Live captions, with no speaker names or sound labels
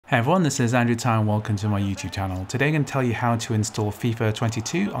Hey everyone, this is Andrew Tan and welcome to my YouTube channel. Today I'm going to tell you how to install FIFA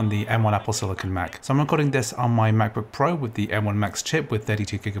 22 on the M1 Apple Silicon Mac. So I'm recording this on my MacBook Pro with the M1 Max chip with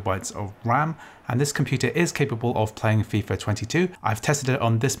 32GB of RAM, and this computer is capable of playing FIFA 22. I've tested it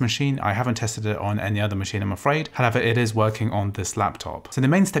on this machine. I haven't tested it on any other machine, I'm afraid. However, it is working on this laptop. So the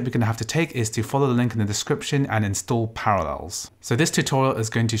main step you're going to have to take is to follow the link in the description and install Parallels. So this tutorial is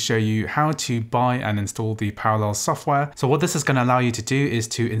going to show you how to buy and install the Parallels software. So what this is going to allow you to do is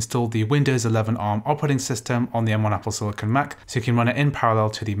to install the Windows 11 ARM operating system on the M1 Apple Silicon Mac, so you can run it in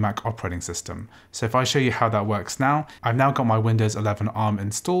parallel to the Mac operating system. So if I show you how that works now, I've now got my Windows 11 ARM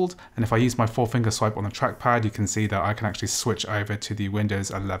installed, and if I use my 4-finger swipe on the trackpad, you can see that I can actually switch over to the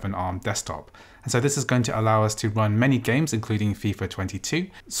Windows 11 ARM desktop. And so this is going to allow us to run many games, including FIFA 22.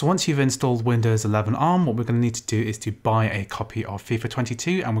 So once you've installed Windows 11 ARM, what we're going to need to do is to buy a copy of FIFA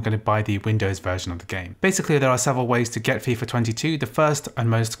 22, and we're going to buy the Windows version of the game. Basically, there are several ways to get FIFA 22. The first and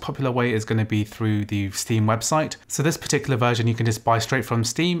most popular way is going to be through the Steam website. So this particular version you can just buy straight from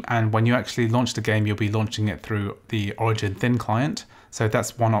Steam, and when you actually launch the game, you'll be launching it through the Origin Thin client. So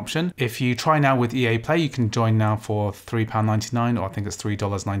that's one option. If you try now with EA Play, you can join now for £3.99, or I think it's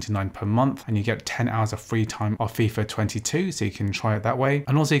 $3.99 per month, and you get 10 hours of free time of FIFA 22, so you can try it that way.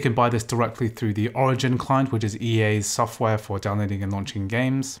 And also you can buy this directly through the Origin client, which is EA's software for downloading and launching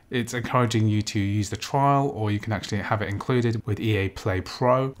games. It's encouraging you to use the trial, or you can actually have it included with EA Play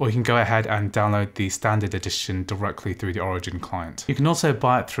Pro, or you can go ahead and download the standard edition directly through the Origin client. You can also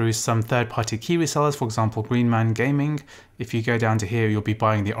buy it through some third-party key resellers, for example, Greenman Gaming. If you go down to here, you'll be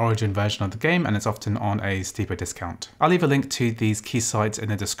buying the Origin version of the game, and it's often on a steeper discount. I'll leave a link to these key sites in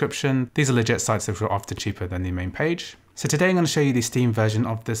the description. These are legit sites that are often cheaper than the main page. So today I'm going to show you the Steam version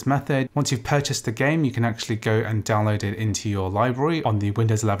of this method. Once you've purchased the game, you can actually go and download it into your library on the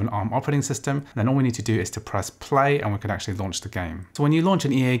Windows 11 ARM operating system. And then all we need to do is to press play, and we can actually launch the game. So when you launch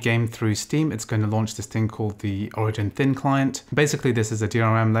an EA game through Steam, it's going to launch this thing called the Origin Thin client. Basically, this is a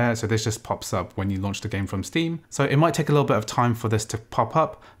DRM layer, so this just pops up when you launch the game from Steam. So it might take a little bit of time for this to pop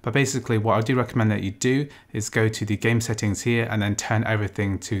up, but basically what I do recommend that you do is go to the game settings here and then turn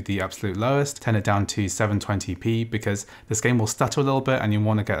everything to the absolute lowest, turn it down to 720p, because this game will stutter a little bit and you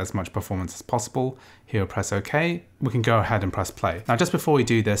want to get as much performance as possible. Here, press OK. We can go ahead and press play. Now, just before we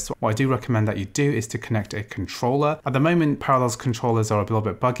do this, what I do recommend that you do is to connect a controller. At the moment, Parallels controllers are a little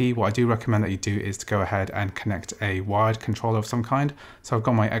bit buggy. What I do recommend that you do is to go ahead and connect a wired controller of some kind. So I've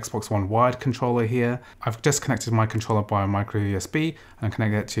got my Xbox One wired controller here. I've just connected my controller by a micro USB and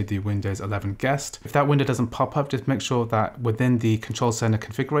connected it to the Windows 11 guest. If that window doesn't pop up, just make sure that within the control center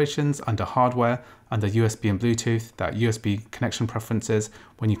configurations under hardware, under USB and Bluetooth, that USB connection preferences,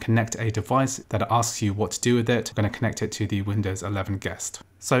 when you connect a device that asks you what to do with it, we're going to connect it to the Windows 11 guest.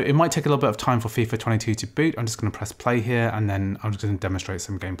 So it might take a little bit of time for FIFA 22 to boot. I'm just going to press play here, and then I'm just going to demonstrate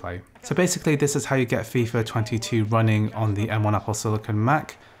some gameplay. So basically this is how you get FIFA 22 running on the M1 Apple Silicon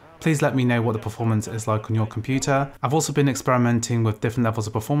Mac. Please let me know what the performance is like on your computer. I've also been experimenting with different levels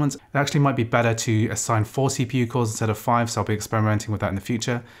of performance. It actually might be better to assign 4 CPU cores instead of 5, so I'll be experimenting with that in the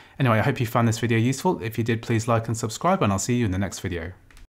future. Anyway, I hope you found this video useful. If you did, please like and subscribe, and I'll see you in the next video.